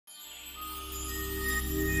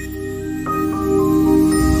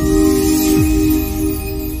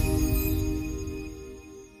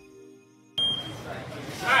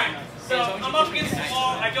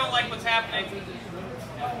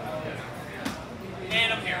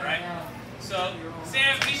So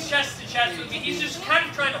Sam, he's chest to chest with me. He's just kind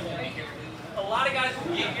of trying to hold me here. A lot of guys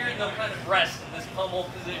will get here and they'll kind of rest in this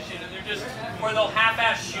pummel position, and they're just, or they'll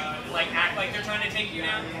half-ass shoot and like act like they're trying to take you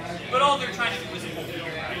down, but all they're trying to do is hold you.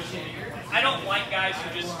 I don't like guys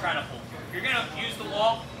who just try to hold you. If you're gonna use the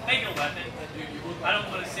wall, make it a weapon. I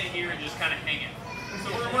don't want to sit here and just kind of hang it.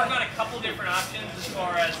 So we're gonna work on a couple different options as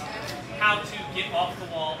far as how to get off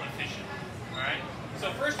the wall efficiently. All right.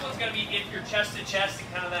 So first one's gonna be if you're chest to chest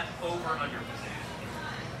and kind of that over/under position.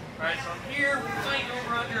 Alright, so I'm here, we're playing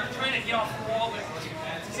over/under, I'm trying to get off the wall, but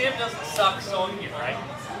Sam doesn't suck, so I'm here, right?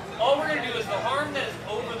 All we're going to do is the arm that is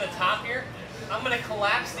over the top here, I'm going to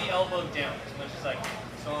collapse the elbow down as much as I can.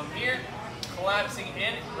 So I'm here, collapsing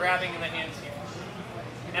in, grabbing the hands here.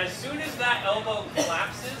 As soon as that elbow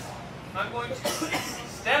collapses, I'm going to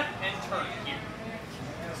step and turn here.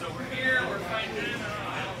 So we're here, we're fighting,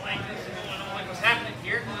 I don't like this, I don't like what's happening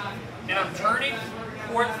here, and I'm turning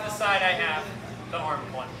towards the side I have the arm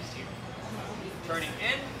plunges here. Turning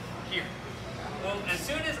in, here. Well, as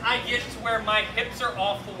soon as I get to where my hips are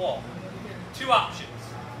off the wall, two options.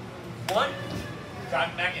 One, drive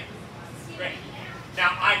him back in. Great.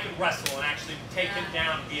 Now I can wrestle and actually take him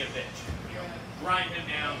down and be a bitch. You know, grind him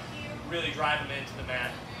down, really drive him into the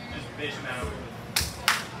mat, just bitch him out.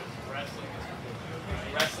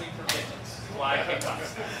 Wrestling for bitches. Why I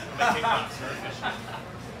kickbox. I'm a kickboxer.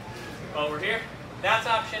 Well, we're here. That's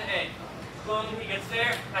option A. Boom, he gets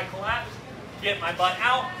there, I collapse, get my butt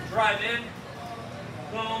out, drive in,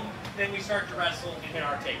 boom, then we start to wrestle and hit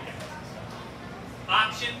our takedowns.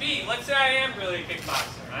 Option B, let's say I am really a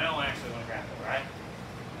kickboxer. I don't actually want to grapple, right?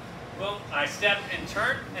 Boom, I step and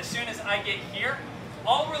turn. As soon as I get here,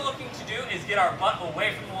 all we're looking to do is get our butt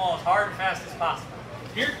away from the wall as hard and fast as possible.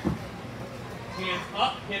 Here, hands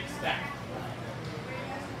up, hips back.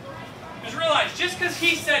 Just realize, just because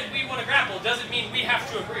he said we want to grapple doesn't mean we have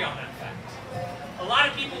to agree on that fact. A lot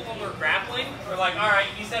of people, when we're grappling, we're like, all right,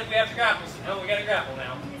 he said we have to grapple, so no, we got to grapple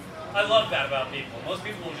now. I love that about people. Most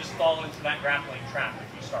people will just fall into that grappling trap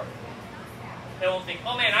if you start. They won't think,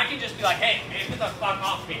 oh man, I can just be like, hey, man, get the fuck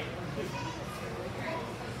off me.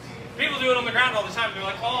 People do it on the ground all the time. They're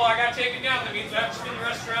like, oh, I got taken down. That means I have to spin the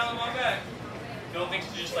rest around on my back. Don't think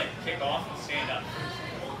to just like kick off and stand up.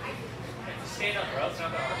 Just stand up, bro. It's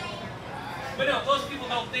not that hard. But no, most people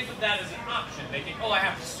don't think of that as an option. They think, oh, I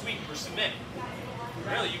have to sweep or submit.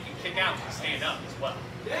 Really, you can kick out and stand up as well.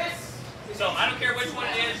 Yes. So I don't care which one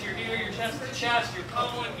it is. You're here, you're chest to chest, you're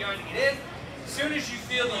pummeling, you're trying to get in. As soon as you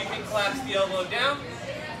feel that you can collapse the elbow down,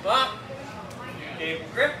 bop, stable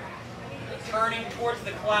grip, turning towards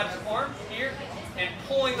the collapsed arm here, and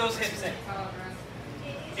pulling those hips in.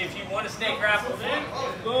 If you want to stay grappled in,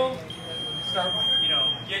 boom, start,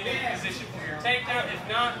 getting in position for your takedown. If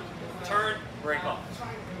not, turn, break off.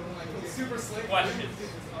 Super slick. Questions?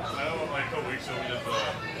 I know like a couple weeks ago we did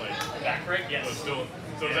the back break, yes. But still,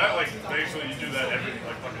 so is that like basically you do that every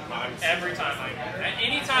fucking time? Every time I do that.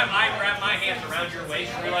 Anytime I wrap my hands around your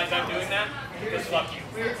waist and realize I'm doing that, because fuck you.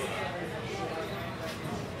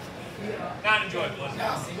 Not enjoyable, is it?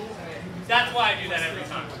 That's why I do that every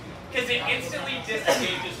time. Because it instantly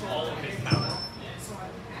disengages all of his power.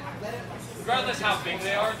 Regardless how big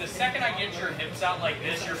they are, the second I get your hips out like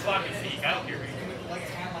this, you're fucking weak. I don't care.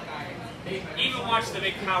 Even watch the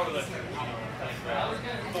big power lifter.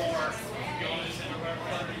 Thor.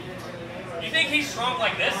 You think he's strong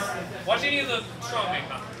like this? Watch any of the strongman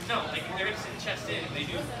companies. No, like they're gonna sit chest in. They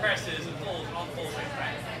do presses and pulls and all the pulls like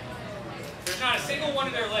that. There's not a single one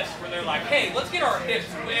of their lists where they're like, hey, let's get our hips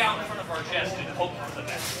way out in front of our chest and hope for the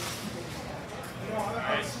best.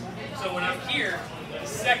 Alright? So when I'm here, the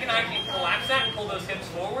second I can collapse that and pull those hips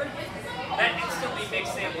forward, that instantly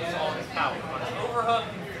makes Sam lose all his power. On his overhook,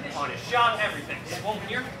 on his shot, everything. Well,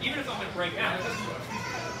 here, even if I'm going to break out,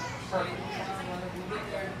 perfect.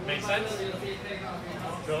 Make sense?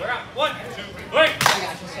 Fill her out. 1, 2,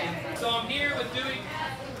 3. So I'm here with Dewey.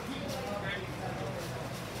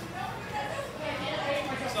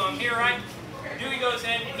 So I'm here, right? Dewey goes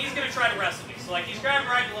in, and he's going to try to wrestle me. So like he's grabbing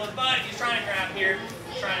right below the butt, he's trying to grab here,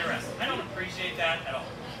 trying to wrestle. I don't appreciate that at all.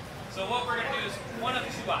 So what we're going to do is one of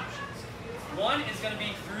two options. One is going to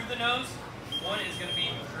be through the nose, one is going to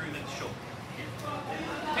be through the shoulder.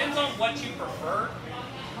 Depends on what you prefer.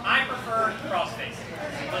 I prefer cross-facing.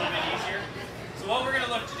 It's a little bit easier. So what we're going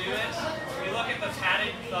to look to do is, when you look at the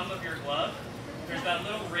padded thumb of your glove, there's that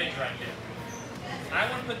little ridge right there. I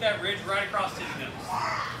want to put that ridge right across his nose.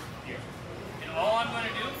 Here. And all I'm going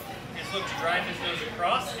to do is look to drive his nose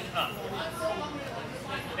across and up.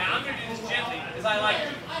 Now I'm going to do this gently because I like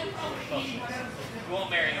to. You won't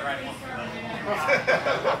marry the right one.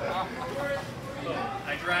 So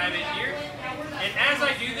I drive it here, And as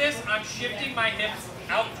I do this, I'm shifting my hips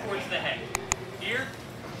out towards the head. Here,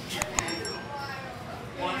 here.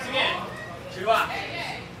 Once again, 2 options.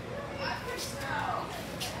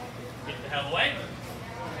 Get the hell away.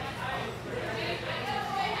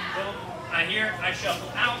 Boom. I shuffle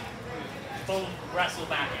out. Boom. Wrestle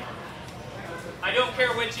back in. I don't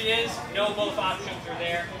care which it is. Know both options are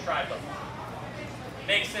there. Try both.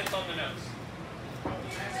 Makes sense on the nose.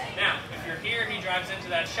 Now, if you're here, he drives into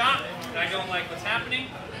that shot, and I don't like what's happening.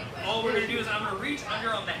 All we're going to do is I'm going to reach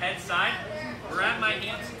under on the head side, grab my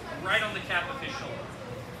hands right on the cap of his shoulder.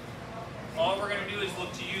 All we're going to do is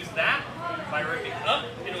look to use that by ripping up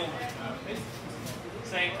and over.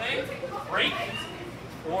 Same thing, break,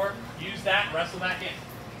 or use that, wrestle back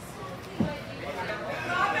in.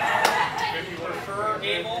 If you prefer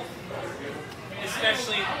Gable,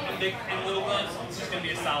 especially in big and little gloves, it's just going to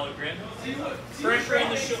be a solid grip. Pressure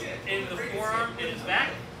in the forearm and his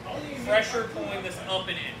back. Pressure pulling this up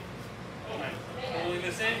and in. Okay. Pulling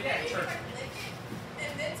this in, turn.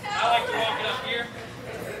 I like to walk it up here.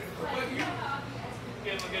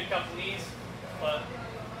 Give him a good couple knees, but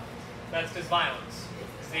that's because violence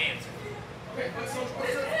is the answer.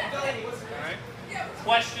 Alright?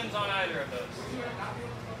 Questions on either of those?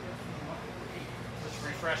 Just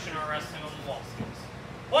refreshing our wrestling on the wall skills.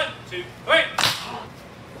 1, 2, 3.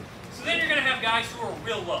 So then you're going to have guys who are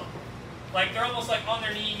real low. Like they're almost like on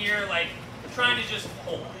their knee here, like trying to just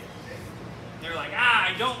hold. They're like,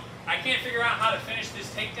 I can't figure out how to finish this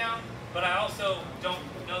takedown, but I also don't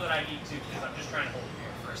know that I need to because I'm just trying to hold it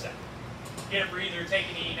here for a second. Get a breather, take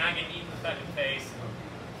a knee, not get eaten in the fucking face.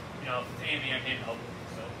 You know, if it's Andy, I can't help it.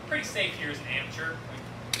 So pretty safe here as an amateur.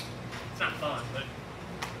 It's not fun, but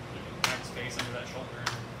you can have space under that shoulder.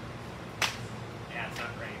 Yeah, it's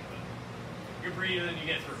not great, but you're breathing and you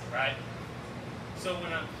get through, right? So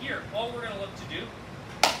when I'm here, all we're going to look to do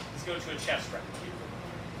is go to a chest wrap.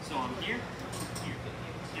 So I'm here, here.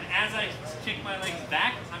 And as I kick my legs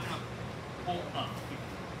back, I'm going to pull up.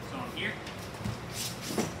 So I'm here.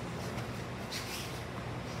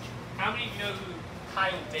 How many of you know who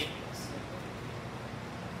Kyle Dake is?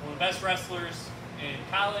 One of the best wrestlers in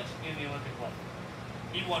college and the Olympic level.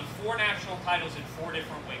 He won 4 national titles in 4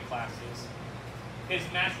 different weight classes. His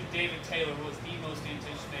match with David Taylor was the most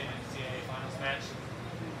anticipated NCAA finals match.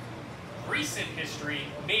 Recent history,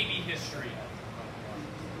 maybe history.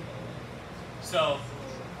 So,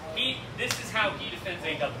 this is how he defends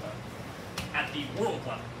AW at the world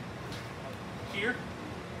level. Here,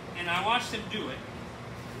 and I watched him do it.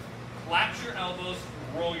 Collapse your elbows,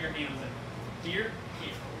 roll your hands in. Here,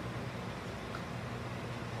 here.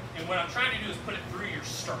 And what I'm trying to do is put it through your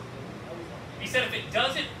sternum. He said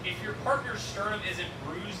if your partner's sternum isn't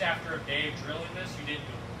bruised after a day of drilling this, you didn't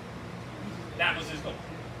do it. That was his goal.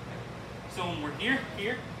 So when we're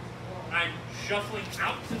here, I'm shuffling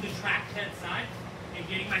out to the tracked head side and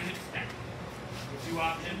getting my hips back. 2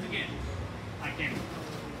 options again. I can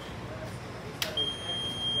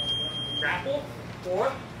grapple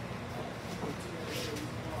or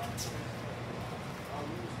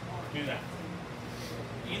do that.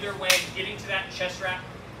 Either way, getting to that chest wrap,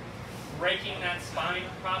 breaking that spine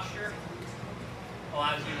posture,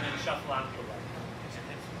 allows you to then shuffle out the leg.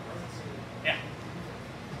 Yeah.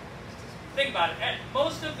 Think about it.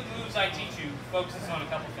 Most of the moves I teach you focuses on a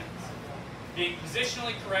couple things. Being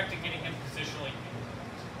positionally correct and getting him positionally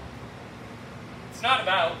incorrect. It's not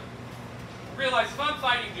about, realize if I'm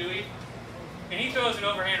fighting Dewey, and he throws an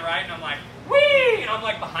overhand right, and I'm like, whee! And I'm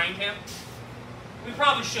like behind him, we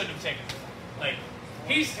probably shouldn't have taken it. Like,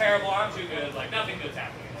 he's terrible, I'm too good, like nothing good's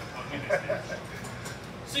happening.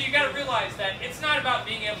 So you gotta realize that it's not about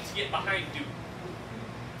being able to get behind Dewey.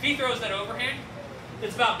 If he throws that overhand,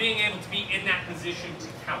 it's about being able to be in that position to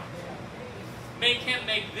counter. Make him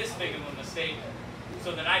make this big of a mistake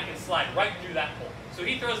so that I can slide right through that hole. So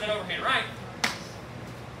he throws that overhand right,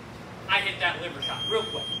 I hit that liver shot real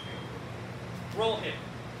quick. Roll hit.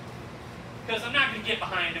 Because I'm not going to get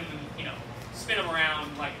behind him and, you know, spin him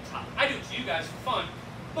around like a top. I do it to you guys for fun.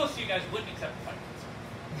 Most of you guys wouldn't accept the fight.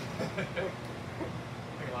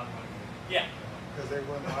 Yeah. Because they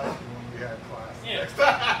wouldn't like you when we had class.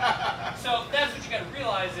 Yeah. So that's what you got to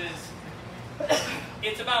realize is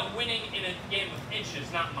it's about winning in a game of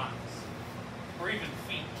inches, not miles. Or even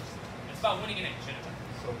feet. It's about winning an inch at a time.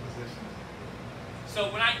 So position. So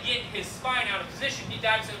when I get his spine out of position, he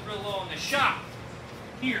dives in real low on the shot.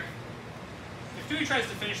 Here. If Dewey tries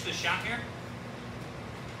to finish this shot here,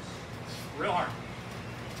 it's real hard.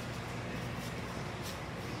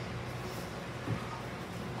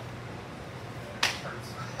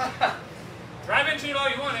 Hurts. Drive into it all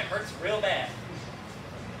you want, it hurts real bad.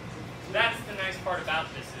 That's the nice part about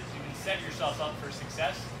this is you can set yourself up for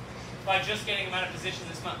success by just getting him out of position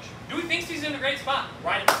this much. Dewey thinks he's in a great spot,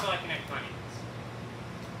 right until I connect my knees.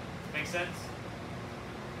 Make sense?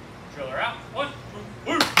 Driller out. 1,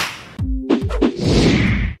 2, 3.